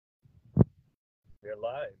We're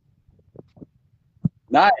live.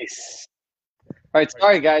 Nice. All right, Are you?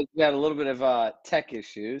 sorry guys, we had a little bit of tech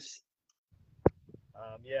issues.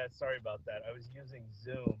 Yeah, sorry about that. I was using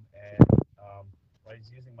Zoom, and when I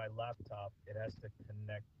was using my laptop, it has to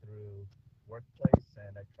connect through Workplace,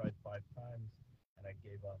 and I tried 5 times, and I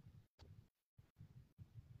gave up.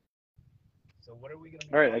 So, what are we going to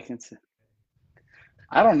be All right, I talking can see.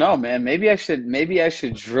 I about don't know, today? man. Maybe I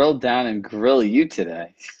should drill down and grill you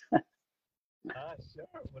today. Sure,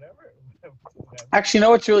 whatever, whatever. Actually, you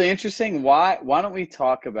know what's really interesting? Why don't we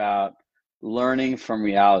talk about learning from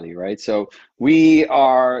reality, right? So we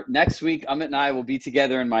are next week, Amit and I will be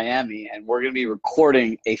together in Miami and we're gonna be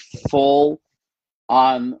recording a full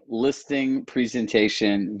on listing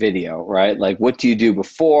presentation video, right? Like what do you do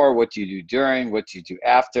before, what do you do during, what do you do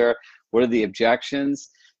after, what are the objections?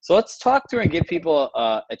 So let's talk through and give people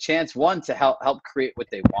a chance, one, to help create what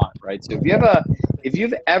they want, right? So if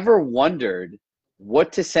you've ever wondered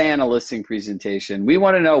what to say in a listing presentation, we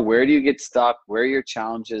want to know, where do you get stuck, where are your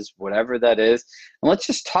challenges, whatever that is, and let's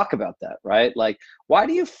just talk about that, right? Like, why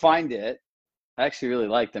do you find it? I actually really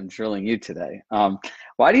like them drilling you today.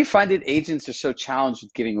 Why do you find it agents are so challenged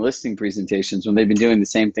with giving listing presentations when they've been doing the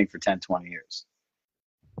same thing for 10, 20 years?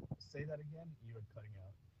 Say that again. You were cutting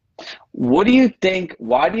out. What do you think?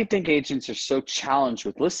 Why do you think agents are so challenged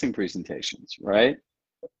with listing presentations, right?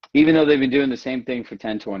 Even though they've been doing the same thing for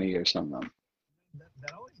 10, 20 years, some of them.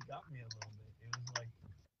 That always got me a little bit. It was like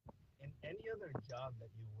in any other job that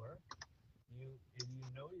you work, if you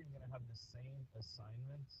know you're gonna have the same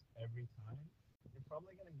assignments every time, you're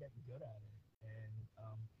probably gonna get good at it. And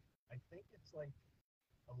I think it's like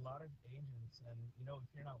a lot of agents, and if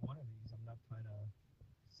you're not one of these, I'm not trying to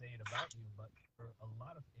say it about you, but for a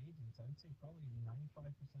lot of agents, I would say probably 95%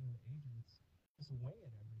 of the agents just wing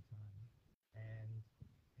it every time. And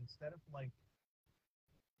instead of like,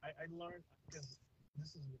 I learned because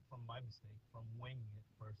this is from my mistake from winging it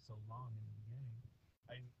for so long in the beginning.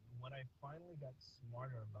 I When I finally got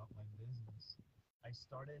smarter about my business, I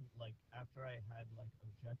started like after I had like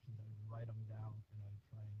objections, I would write them down and I would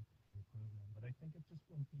try and improve them. But I think it's just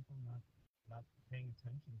from people not paying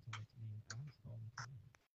attention to what's being asked all the time.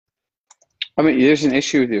 I mean, there's an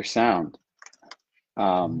issue with your sound.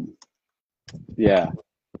 Um, yeah.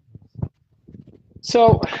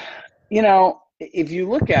 So, if you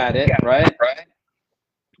look at it, right?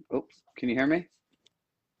 Oops, can you hear me?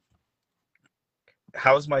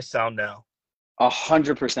 How's my sound now?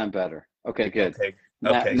 100% better. Okay, good. Okay.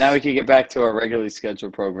 Now, Okay. now we can get back to our regularly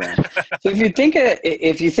scheduled program. So if you think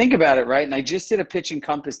about it, right, and I just did a pitch and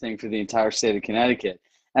compass thing for the entire state of Connecticut,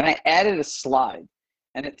 and I added a slide,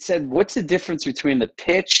 and it said, "What's the difference between the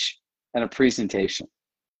pitch and a presentation?"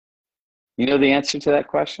 You know the answer to that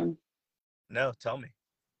question? No, tell me.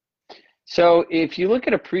 So if you look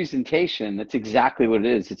at a presentation, that's exactly what it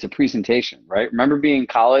is. It's a presentation, right? Remember being in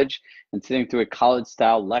college and sitting through a college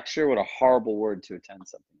style lecture? What a horrible word to attend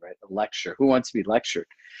something, right? A lecture. Who wants to be lectured?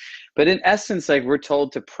 But in essence, like, we're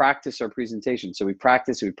told to practice our presentation. So we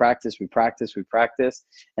practice, we practice, we practice, we practice.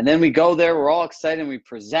 And then we go there, we're all excited, and we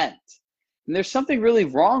present. And there's something really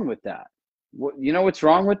wrong with that. You know what's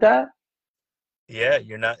wrong with that? Yeah,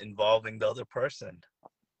 you're not involving the other person.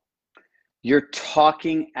 You're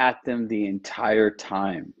talking at them the entire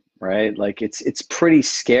time, right? Like, it's pretty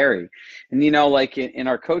scary. And like in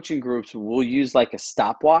our coaching groups, we'll use like a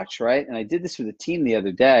stopwatch, right? And I did this with a team the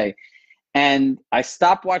other day, and I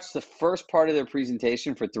stopwatched the first part of their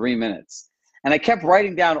presentation for 3 minutes. And I kept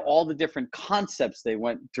writing down all the different concepts they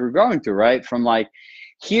went through going through, right? From like,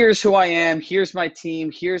 here's who I am, here's my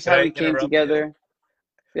team, here's Could how I we came interrupt you? together.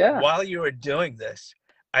 Yeah. While you were doing this,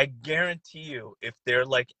 I guarantee you, if they're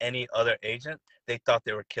like any other agent, they thought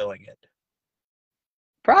they were killing it.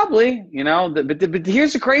 Probably, but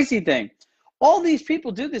here's the crazy thing. All these people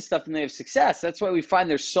do this stuff and they have success. That's why we find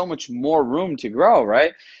there's so much more room to grow,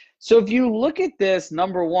 right? So if you look at this,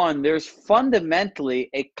 number one, there's fundamentally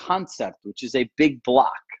a concept, which is a big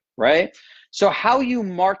block, right? So how you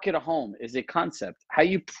market a home is a concept. How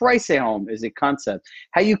you price a home is a concept.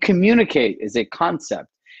 How you communicate is a concept.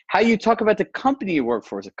 How you talk about the company you work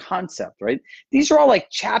for is a concept, right? These are all like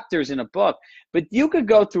chapters in a book. But you could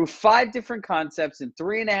go through 5 different concepts in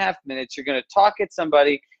 3.5 minutes. You're going to talk at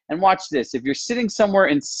somebody, and watch this. If you're sitting somewhere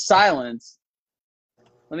in silence,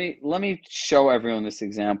 let me show everyone this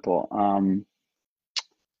example.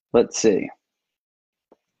 Let's see.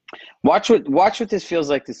 Watch what this feels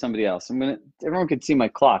like to somebody else. Everyone can see my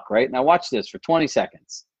clock, right? Now watch this for 20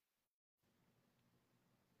 seconds.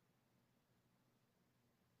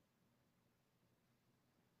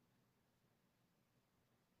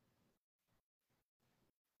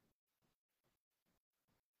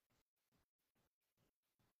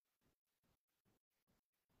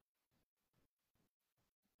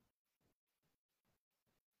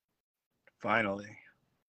 Finally.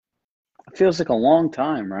 It feels like a long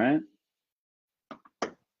time, right?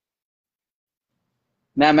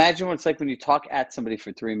 Now imagine what it's like when you talk at somebody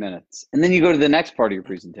for 3 minutes and then you go to the next part of your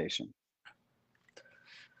presentation.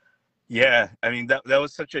 Yeah, I mean, that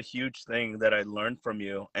was such a huge thing that I learned from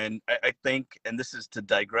you. And I think, and this is to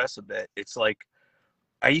digress a bit, it's like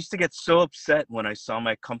I used to get so upset when I saw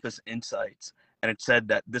my Compass Insights and it said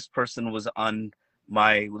that this person was on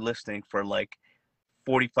my listing for like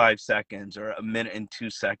 45 seconds or a minute and 2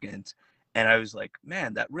 seconds. And I was like,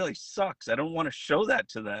 man, that really sucks. I don't want to show that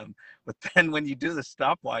to them. But then when you do the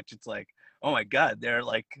stopwatch, it's like, oh my God,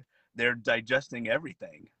 they're digesting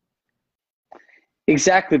everything.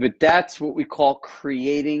 Exactly, but that's what we call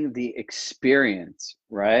creating the experience,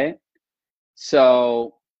 right?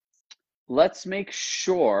 So let's make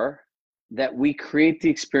sure that we create the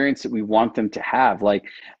experience that we want them to have. Like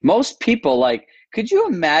most people, like, could you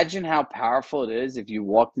imagine how powerful it is if you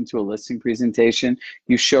walked into a listing presentation,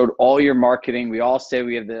 you showed all your marketing, we all say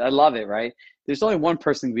we have I love it, right? There's only one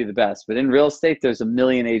person to be the best, but in real estate, there's a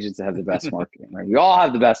million agents that have the best marketing, right? We all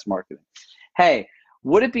have the best marketing. Hey,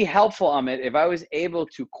 would it be helpful, Amit, if I was able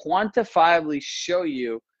to quantifiably show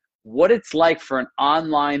you what it's like for an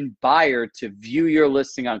online buyer to view your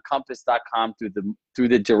listing on compass.com through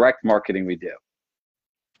the direct marketing we do?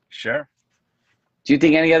 Sure. Do you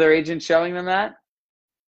think any other agent's showing them that?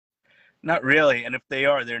 Not really. And if they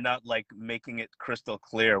are, they're not like making it crystal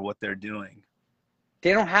clear what they're doing.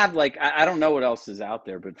 They don't have like, I don't know what else is out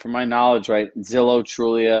there, but from my knowledge, right, Zillow,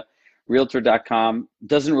 Trulia, Realtor.com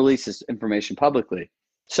doesn't release this information publicly.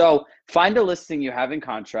 So find a listing you have in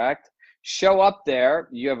contract, show up there,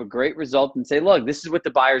 you have a great result and say, look, this is what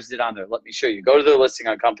the buyers did on there. Let me show you. Go to their listing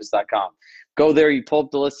on compass.com. Go there, you pull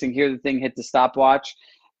up the listing, hear the thing, hit the stopwatch,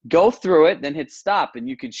 go through it, then hit stop. And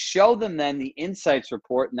you could show them then the insights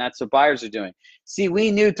report, and that's what buyers are doing. See,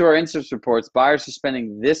 we knew through our insights reports, buyers are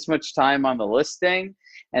spending this much time on the listing,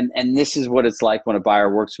 and this is what it's like when a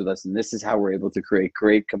buyer works with us, and this is how we're able to create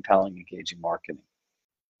great, compelling, engaging marketing.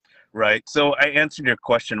 Right. So I answered your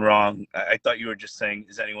question wrong. I thought you were just saying,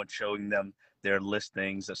 is anyone showing them their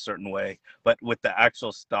listings a certain way? But with the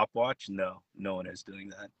actual stopwatch, no one is doing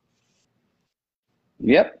that.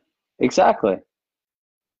 Yep, exactly.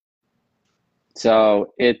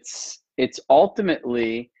 So it's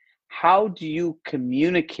ultimately, how do you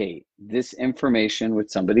communicate this information with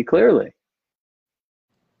somebody clearly?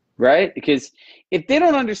 Right? Because if they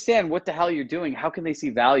don't understand what the hell you're doing, how can they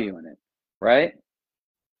see value in it? Right?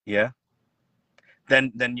 Yeah.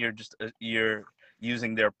 Then you're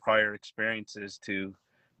using their prior experiences to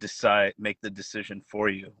make the decision for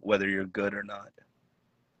you, whether you're good or not.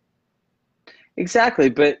 Exactly.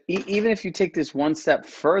 But even if you take this one step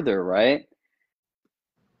further, right?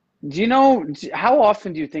 Do you know, how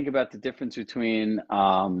often do you think about the difference between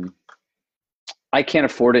I can't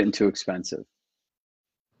afford it and too expensive?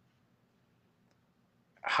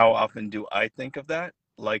 How often do I think of that?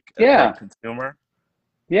 Like for a Yeah. consumer?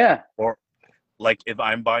 Yeah. Or like if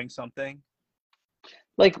I'm buying something?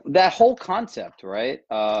 Like that whole concept, right?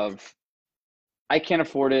 Of I can't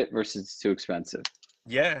afford it versus it's too expensive.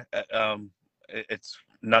 Yeah. It's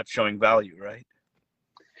not showing value, right?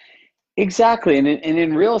 Exactly. And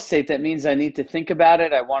in real estate, that means I need to think about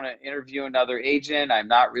it. I want to interview another agent. I'm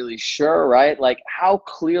not really sure, right? Like, how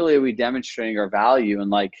clearly are we demonstrating our value? And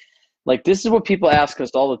like this is what people ask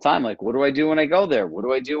us all the time. Like, what do I do when I go there? What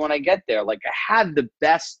do I do when I get there? Like, I have the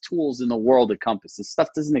best tools in the world at Compass. This stuff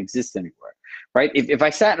doesn't exist anywhere, right? If I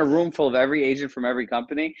sat in a room full of every agent from every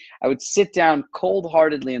company, I would sit down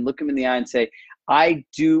cold-heartedly and look them in the eye and say, I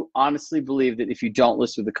do honestly believe that if you don't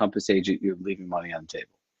list with a Compass agent, you're leaving money on the table.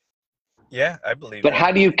 Yeah, I believe But that.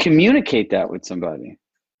 how do you communicate that with somebody?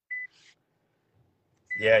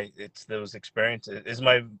 Yeah, it's those experiences. Is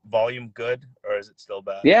my volume good or is it still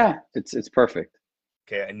bad? Yeah, it's perfect.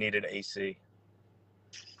 Okay, I need an AC.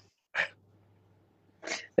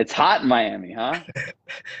 It's hot in Miami, huh?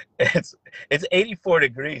 It's 84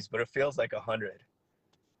 degrees, but it feels like 100.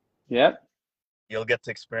 Yep. You'll get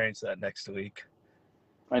to experience that next week.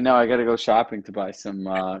 I know I got to go shopping to buy some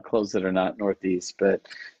clothes that are not Northeast. But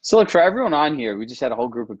so look, for everyone on here, we just had a whole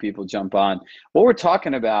group of people jump on. What we're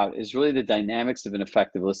talking about is really the dynamics of an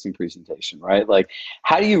effective listing presentation, right? Like,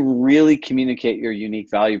 how do you really communicate your unique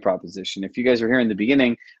value proposition? If you guys are here in the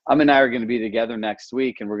beginning, and I are going to be together next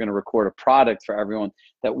week, and we're going to record a product for everyone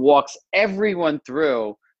that walks everyone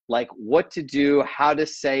through like what to do, how to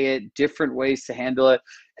say it, different ways to handle it.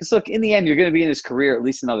 Because look, in the end, you're going to be in this career at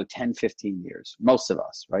least another 10, 15 years, most of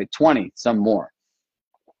us, right? 20, some more.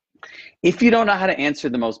 If you don't know how to answer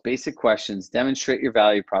the most basic questions, demonstrate your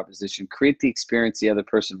value proposition, create the experience the other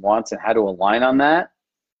person wants, and how to align on that,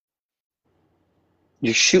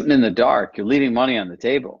 You're shooting in the dark. You're leaving money on the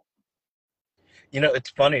table. It's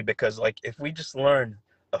funny because like if we just learn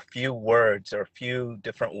a few words or a few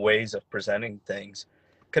different ways of presenting things,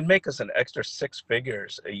 can make us an extra six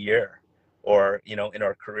figures a year, or in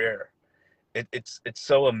our career. It's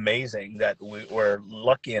so amazing that we're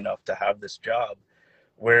lucky enough to have this job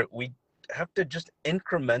where we have to just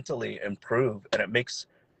incrementally improve, and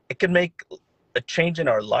it can make a change in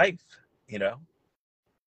our life.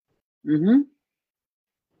 Mm-hmm.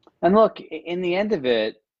 And look, in the end of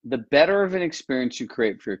it, the better of an experience you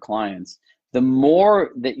create for your clients, the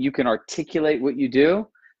more that you can articulate what you do,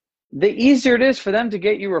 the easier it is for them to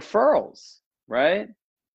get you referrals, right?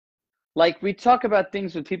 Like we talk about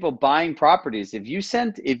things with people buying properties. If you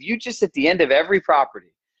just at the end of every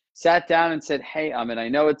property sat down and said, "Hey, Amit, I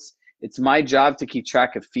know it's my job to keep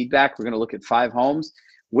track of feedback. We're going to look at 5 homes.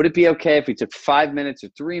 Would it be okay if we took 5 minutes or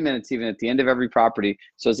 3 minutes even at the end of every property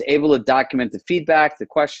so I was able to document the feedback, the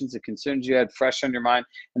questions, the concerns you had fresh on your mind,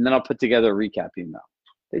 and then I'll put together a recap email?"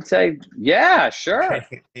 They'd say, "Yeah, sure."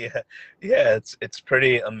 Yeah, yeah, it's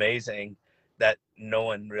pretty amazing that no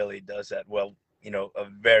one really does that. Well, a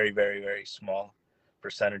very, very, very small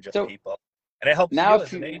percentage of So people, and it helps now you if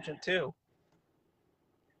as an you, agent too.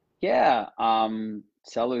 yeah,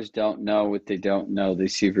 sellers don't know what they don't know. They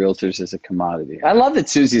see realtors as a commodity. I love that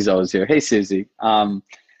Susie's always here. Hey, Susie.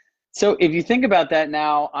 So if you think about that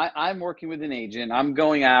now, I'm working with an agent. I'm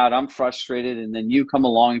going out. I'm frustrated, and then you come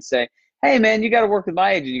along and say, "Hey, man, you got to work with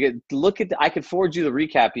my agent. You get look at. I could forward you the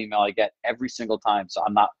recap email I get every single time. So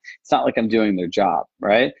I'm not. It's not like I'm doing their job,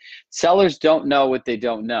 right? Sellers don't know what they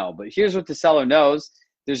don't know. But here's what the seller knows.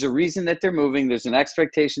 There's a reason that they're moving. There's an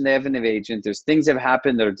expectation they have in an agent. There's things that have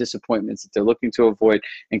happened that are disappointments that they're looking to avoid,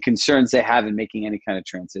 and concerns they have in making any kind of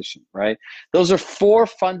transition, right? Those are 4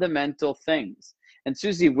 fundamental things. And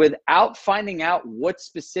Susie, without finding out what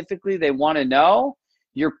specifically they want to know,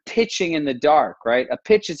 you're pitching in the dark, right? A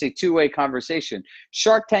pitch is a two-way conversation.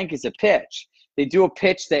 Shark Tank is a pitch. They do a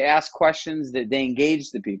pitch, they ask questions, that they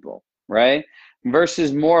engage the people, right?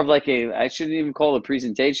 Versus more of like I shouldn't even call it a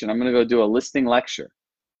presentation. I'm going to go do a listing lecture.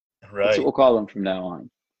 That's what Right. we'll call them from now on.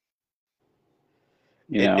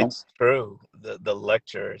 You know? It's true. The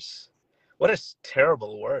lectures. What a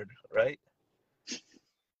terrible word, right?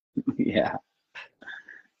 Yeah,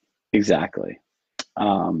 exactly.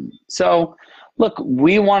 So look,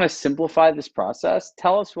 we want to simplify this process.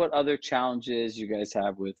 Tell us what other challenges you guys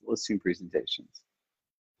have with listing presentations.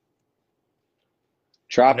 You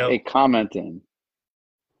Drop know, a comment in.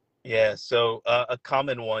 yeah. So a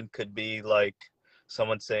common one could be like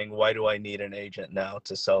someone saying, "Why do I need an agent now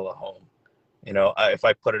to sell a home?" If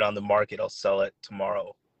I put it on the market, I'll sell it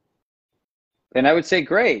tomorrow. And I would say,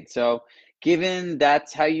 great. So given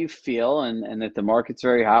that's how you feel and that the market's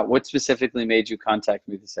very hot, what specifically made you contact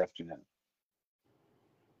me this afternoon?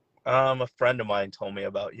 A friend of mine told me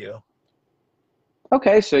about you.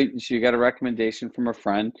 Okay, so you got a recommendation from a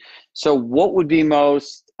friend. So what would be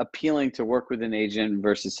most appealing to work with an agent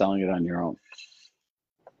versus selling it on your own?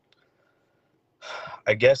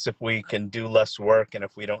 I guess if we can do less work and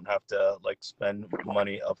if we don't have to like spend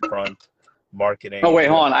money upfront Oh, marketing wait,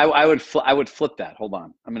 and hold on. I would flip that. Hold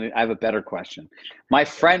on. I have a better question. My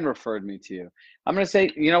friend referred me to you. I'm gonna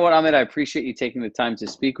say, you know what, Amit, I appreciate you taking the time to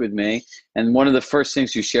speak with me. And one of the first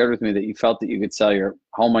things you shared with me that you felt that you could sell your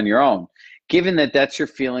home on your own. Given that that's your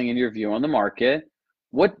feeling and your view on the market,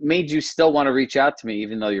 what made you still want to reach out to me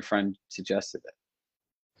even though your friend suggested it?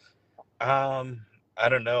 I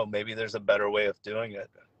don't know, maybe there's a better way of doing it.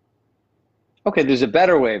 Okay, there's a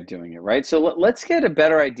better way of doing it, right? So let's get a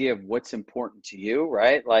better idea of what's important to you,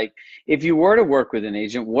 right? Like if you were to work with an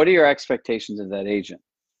agent, what are your expectations of that agent?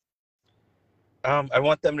 I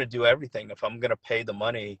want them to do everything. If I'm gonna pay the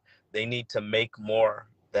money, they need to make more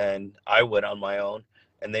than I would on my own,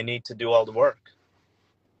 and they need to do all the work.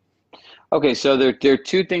 Okay, so there are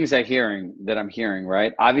 2 things I'm hearing,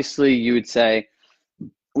 right? Obviously, you would say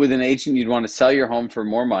with an agent, you'd want to sell your home for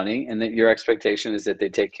more money, and that your expectation is that they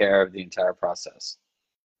take care of the entire process.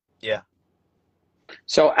 Yeah.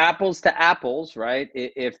 So apples to apples, right?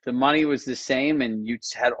 If the money was the same and you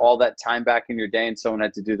had all that time back in your day and someone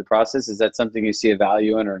had to do the process, is that something you see a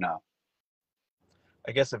value in or no?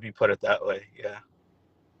 I guess if you put it that way, yeah.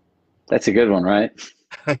 That's a good one, right?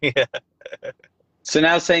 Yeah. So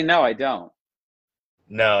now say no, I don't.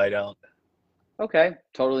 No, I don't. Okay,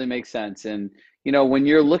 totally makes sense. And when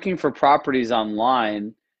you're looking for properties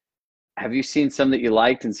online, have you seen some that you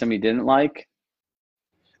liked and some you didn't like?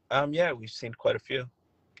 Yeah, we've seen quite a few.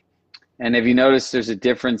 And have you noticed there's a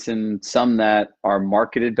difference in some that are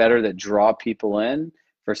marketed better that draw people in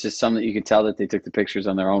versus some that you can tell that they took the pictures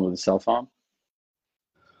on their own with a cell phone?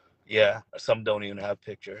 Yeah, some don't even have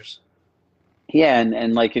pictures. Yeah,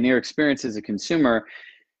 and like in your experience as a consumer,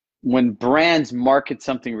 when brands market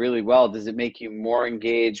something really well, does it make you more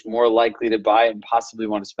engaged, more likely to buy it, and possibly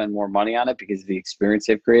want to spend more money on it because of the experience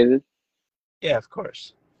they've created? Yeah, of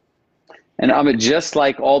course. And I mean, just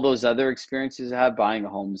like all those other experiences I have, buying a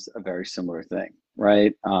home is a very similar thing,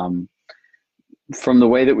 right? From the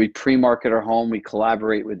way that we pre-market our home, we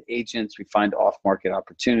collaborate with agents, we find off-market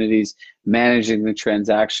opportunities, managing the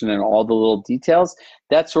transaction and all the little details.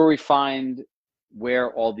 That's where we find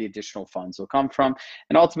where all the additional funds will come from.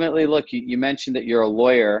 And ultimately, look, you mentioned that you're a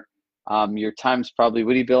lawyer. Your time's probably,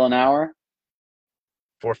 what do you bill an hour?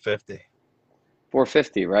 450.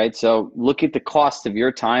 450, right? So look at the cost of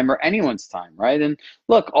your time or anyone's time, right? And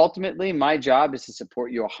look, ultimately, my job is to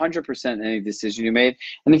support you 100% in any decision you made.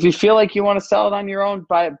 And if you feel like you want to sell it on your own,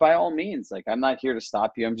 by all means. Like, I'm not here to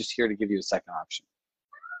stop you. I'm just here to give you a second option.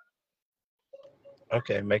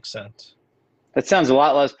 Okay, makes sense. That sounds a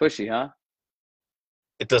lot less pushy, huh?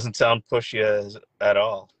 It doesn't sound pushy at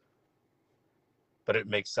all, but it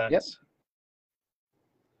makes Yep. sense.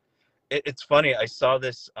 It's funny. I saw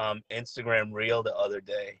this Instagram reel the other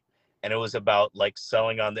day, and it was about like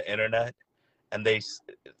selling on the internet, and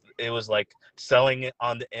it was like selling it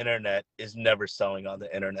on the internet is never selling on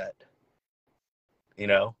the internet. You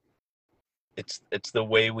know, it's the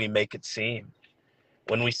way we make it seem.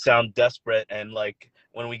 When we sound desperate and like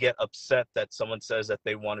when we get upset that someone says that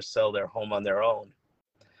they want to sell their home on their own.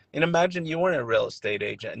 And imagine you weren't a real estate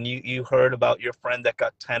agent and you heard about your friend that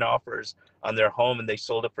got 10 offers on their home and they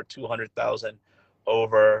sold it for 200,000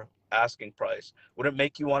 over asking price. Would it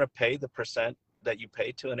make you want to pay the percent that you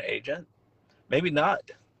pay to an agent? Maybe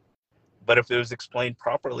not. But if it was explained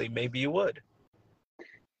properly, maybe you would.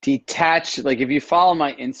 Detach, like if you follow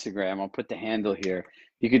my Instagram, I'll put the handle here.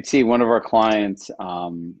 You could see one of our clients,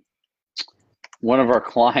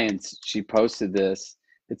 she posted this.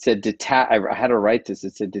 It said, I had to write this.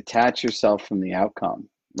 It said, detach yourself from the outcome,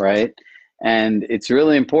 right? And it's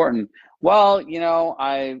really important. Well,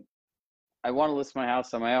 I want to list my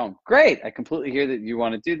house on my own. Great. I completely hear that you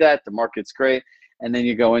want to do that. The market's great. And then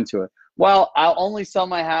you go into it. Well, I'll only sell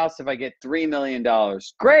my house if I get $3 million.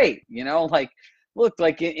 Great. Like, look,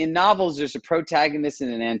 like in novels, there's a protagonist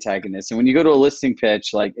and an antagonist. And when you go to a listing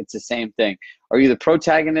pitch, like it's the same thing. Are you the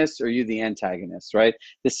protagonist or are you the antagonist, right?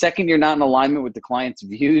 The second you're not in alignment with the client's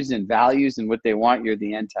views and values and what they want, you're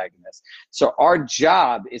the antagonist. So our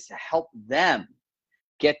job is to help them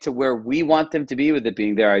get to where we want them to be, with it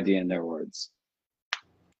being their idea and their words.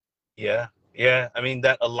 Yeah. Yeah. I mean,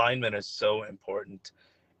 that alignment is so important.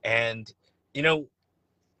 And, you know,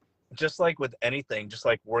 just like with anything, just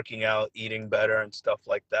like working out, eating better and stuff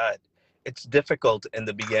like that, it's difficult in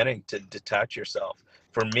the beginning to detach yourself.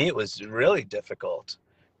 For me, it was really difficult.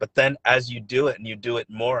 But then as you do it and you do it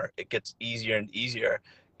more, it gets easier and easier.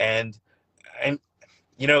 And I'm,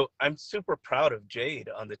 I'm super proud of Jade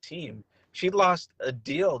on the team. She lost a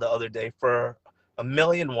deal the other day for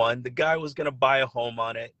 1,000,001. The guy was going to buy a home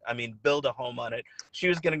on it. I mean, build a home on it. She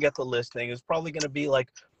was going to get the listing. It was probably going to be like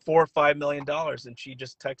 $4 or $5 million. And she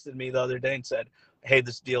just texted me the other day and said, "Hey,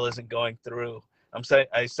 this deal isn't going through."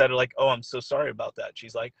 I said like, "Oh, I'm so sorry about that."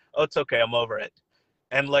 She's like, "Oh, it's okay. I'm over it."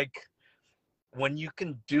 And like, when you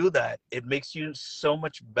can do that, it makes you so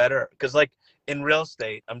much better. Because like in real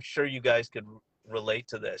estate, I'm sure you guys could relate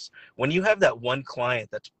to this. When you have that one client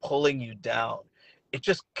that's pulling you down, it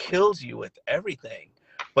just kills you with everything.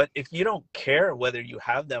 But if you don't care whether you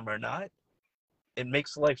have them or not, it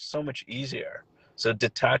makes life so much easier. So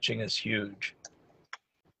detaching is huge.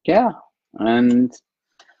 Yeah. And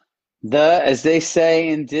as they say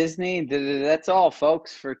in Disney, that's all,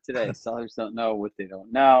 folks, for today. Sellers don't know what they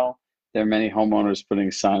don't know. There are many homeowners putting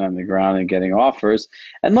a sign on the ground and getting offers.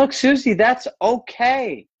 And look, Susie, that's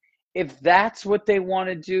okay. If that's what they want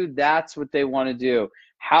to do, that's what they want to do.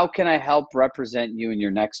 How can I help represent you in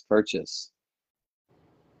your next purchase?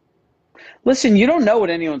 Listen, you don't know what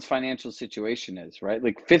anyone's financial situation is, right?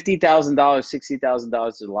 Like $50,000, $60,000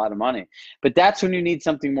 is a lot of money, but that's when you need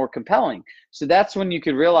something more compelling. So that's when you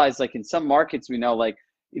could realize, like in some markets, we know, like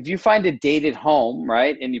if you find a dated home,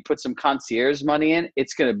 right, and you put some concierge money in,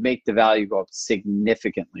 it's going to make the value go up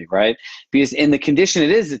significantly, right? Because in the condition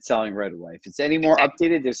it is, it's selling right away. If it's any more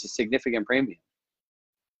updated, there's a significant premium.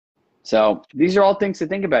 So these are all things to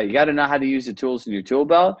think about. You got to know how to use the tools in your tool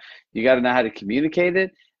belt. You got to know how to communicate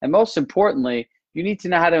it. And most importantly, you need to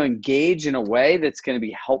know how to engage in a way that's going to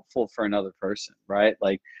be helpful for another person, right?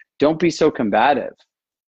 Like, don't be so combative.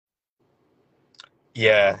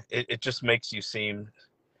 Yeah, it just makes you seem,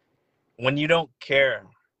 when you don't care,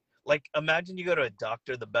 like imagine you go to a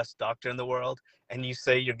doctor, the best doctor in the world, and you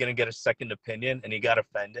say you're going to get a second opinion and you got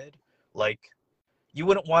offended, like, you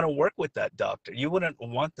wouldn't want to work with that doctor. You wouldn't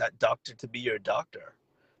want that doctor to be your doctor.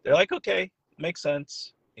 They're like, okay, makes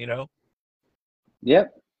sense, you know?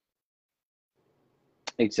 Yep.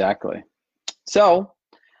 Exactly. So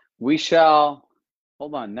we shall,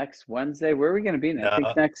 hold on, next Wednesday, where are we going to be next? I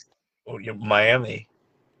think next. Oh, you're Miami.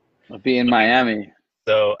 I'll be in Miami.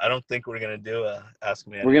 So I don't think we're going to do a Ask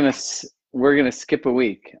Me We're Anything. We're gonna skip a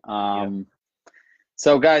week.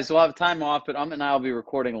 So guys, we'll have time off, but and I will be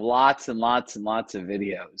recording lots and lots and lots of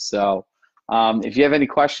videos. So if you have any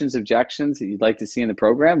questions, objections that you'd like to see in the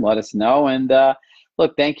program, let us know. And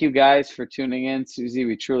look, thank you guys for tuning in. Susie,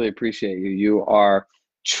 we truly appreciate you. You are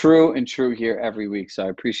true here every week. So I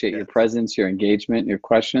appreciate your presence, your engagement, your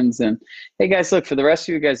questions. And hey guys, look, for the rest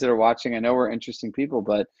of you guys that are watching, I know we're interesting people,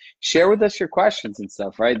 but share with us your questions and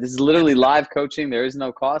stuff, right? This is literally live coaching. There is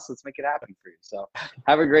no cost. Let's make it happen for you. So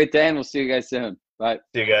have a great day, and we'll see you guys soon. Bye.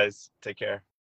 See you guys. Take care.